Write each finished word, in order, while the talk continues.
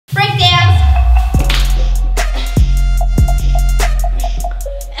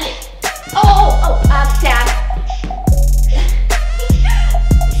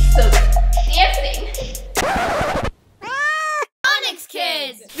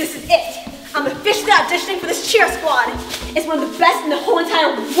This is it. I'm officially auditioning for this cheer squad. It's one of the best in the whole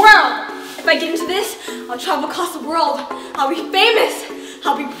entire world. If I get into this, I'll travel across the world. I'll be famous.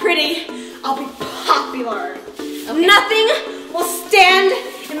 I'll be pretty. I'll be popular. Okay. Nothing will stand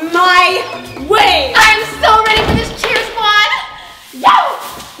in my way. I'm so ready for this cheer squad. Yo!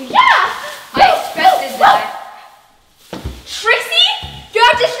 Yeah! I expected that. Trixy? You're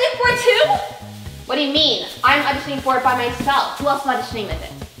auditioning for it too? What do you mean? I'm auditioning for it by myself. Who else is auditioning with it?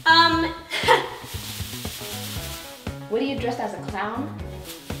 What are you dressed as, a clown?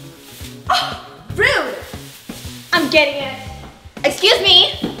 Oh, rude! I'm getting it. Excuse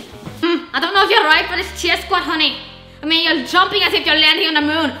me? I don't know if you're right for this cheer squad, honey. I mean, you're jumping as if you're landing on the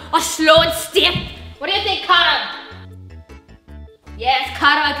moon, or slow and stiff. What do you think, Cara? Yes,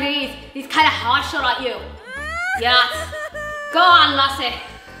 Cara agrees. He's kind of harsh at you. Yes. Go on, Lassie.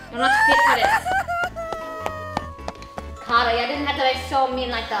 You're not fit for this. Cara, you didn't have to be so mean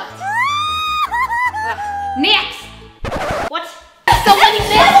like that. Next! What? So what is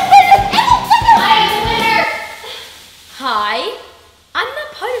this? I am the winner! Hi? I'm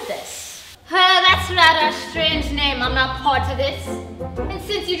not part of this. That's rather a strange name. I'm not part of this. And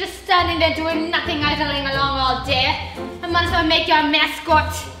since you're just standing there doing nothing, idling along all day, I might as well make you a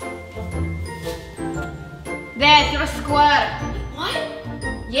mascot. There, you're a squad. What?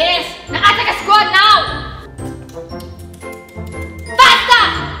 Yes, now act like a squad now! Faster!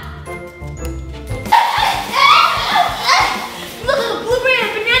 Look at the blueberry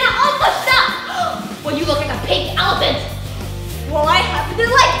and banana all pushed up! Well, you look like a pink elephant! Well, I happen to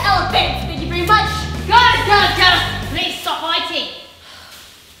like elephants. Thank you very much. Good. Please stop fighting.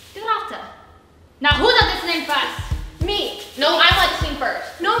 Do it after. Now, who's auditioning first? Me. No, I'm auditioning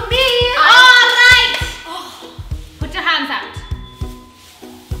first. No, me. Alright! Put your hands out.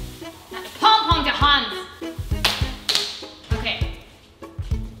 Now, palm your hands. Okay.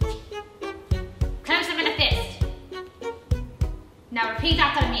 Clench them in a fist. Now repeat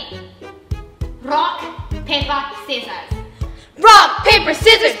after me. Rock, paper, scissors. Rock, paper,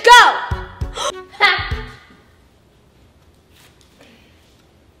 scissors, go!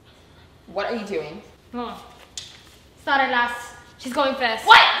 What are you doing? Oh. Started last. She's going first.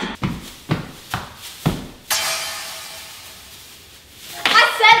 What? I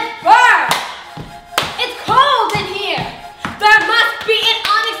said burn! It's cold in here! There must be an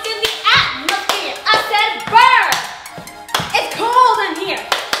onyx in the atmosphere! I said burn! It's cold in here!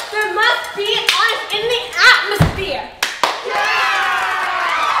 There must be an onyx in the atmosphere!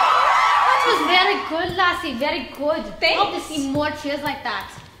 That was very good, Lassie. Very good. Thanks. Hope to see more cheers like that.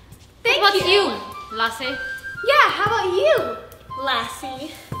 Thank What's you. you, Lassie? Yeah, how about you,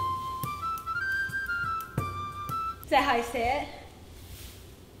 Lassie? Is that how you say it?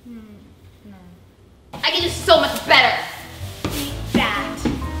 No. I can do so much better. Eat that.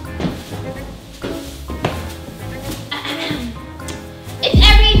 It's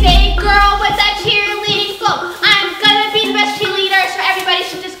every day, girl, with that cheerleading flow. I'm gonna be the best cheerleader, so everybody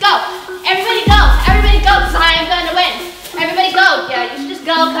should just go. Everybody go, because I am gonna win. Everybody go. Yeah, you should just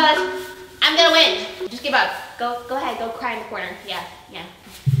go, cause I'm gonna win. Just give up. Go ahead, go cry in the corner. Yeah.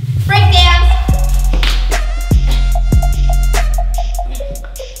 Break dance.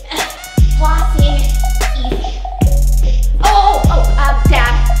 Flossing, easy.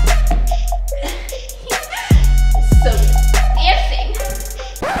 Dad. So dancing.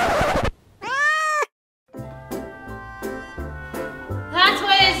 That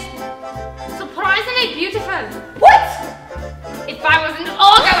was surprisingly beautiful. What? If I was an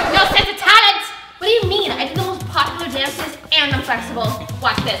ogre with no sense of talent. What do you mean? I do the most popular dances and I'm flexible.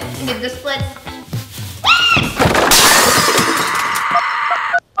 Watch this. You did the splits.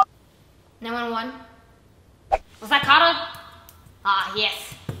 911. Was that Cara? Ah,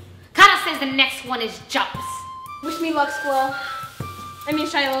 yes. Cara says the next one is jumps. Wish me luck, Squirrel. I mean,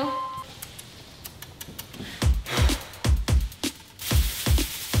 Shiloh.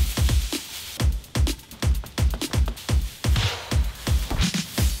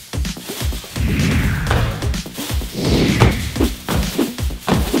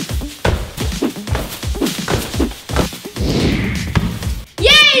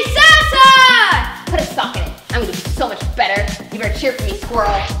 Yay, Shasha! Put a sock in it. I'm gonna do so much better. You better cheer for me,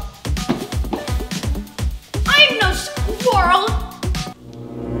 Squirrel. I'm no squirrel.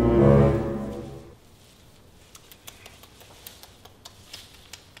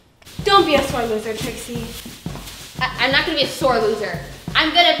 Don't be a sore loser, Trixie. I'm not gonna be a sore loser.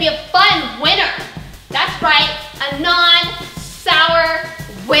 I'm gonna be a fun winner. That's right, a non-sour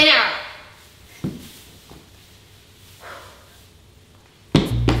winner.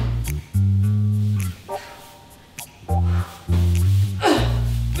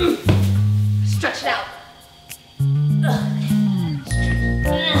 Stretch it out.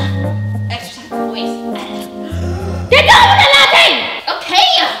 Exercise the voice. Get down with the laughing! Okay,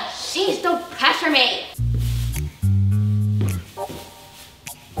 jeez, don't pressure me.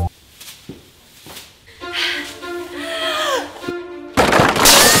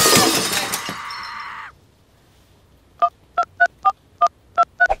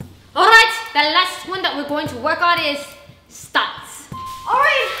 Alright, the last one that we're going to work on is stunts.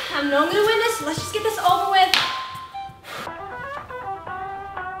 Alright, I know I'm gonna win this, so let's just get this over with.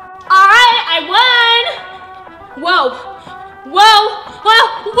 Alright, I won! Whoa! Whoa! Whoa!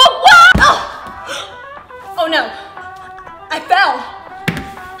 Whoa! Whoa! Oh! Oh no. I fell.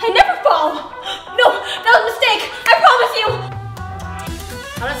 I never fall. No, that was a mistake. I promise you.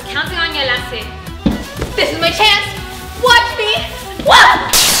 I was counting on you, Lassie. This is my chance. Watch me. Whoa!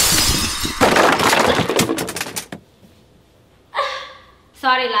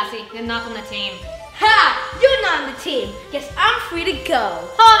 Sorry, Lassie, you're not on the team. Ha! You're not on the team. Guess I'm free to go.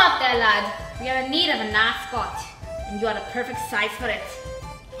 Hold up there, lad. We are in need of a mascot, and you are the perfect size for it.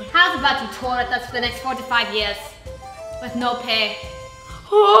 How's about you tour with us for the next 45 years? With no pay.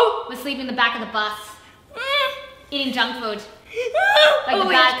 We'll sleep in the back of the bus. Eating junk food. Like the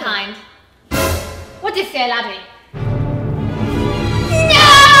bad kind. What do you say, laddie?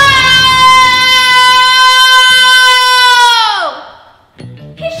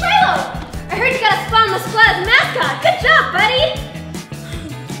 Hey Shiloh! I heard you got a spot on the squad as a mascot. Good job, buddy!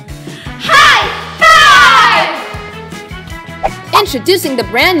 High five! Introducing the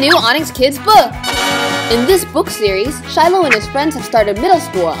brand new Onyx Kids book! In this book series, Shiloh and his friends have started middle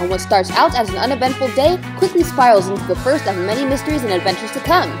school, and what starts out as an uneventful day quickly spirals into the first of many mysteries and adventures to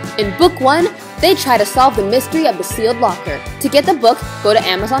come. In book 1, they try to solve the mystery of the sealed locker. To get the book, go to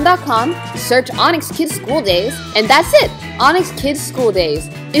Amazon.com, search Onyx Kids School Days, and that's it! Onyx Kids School Days.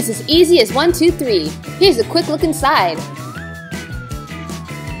 It's as easy as 1, 2, 3. Here's a quick look inside.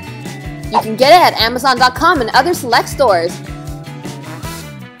 You can get it at Amazon.com and other select stores.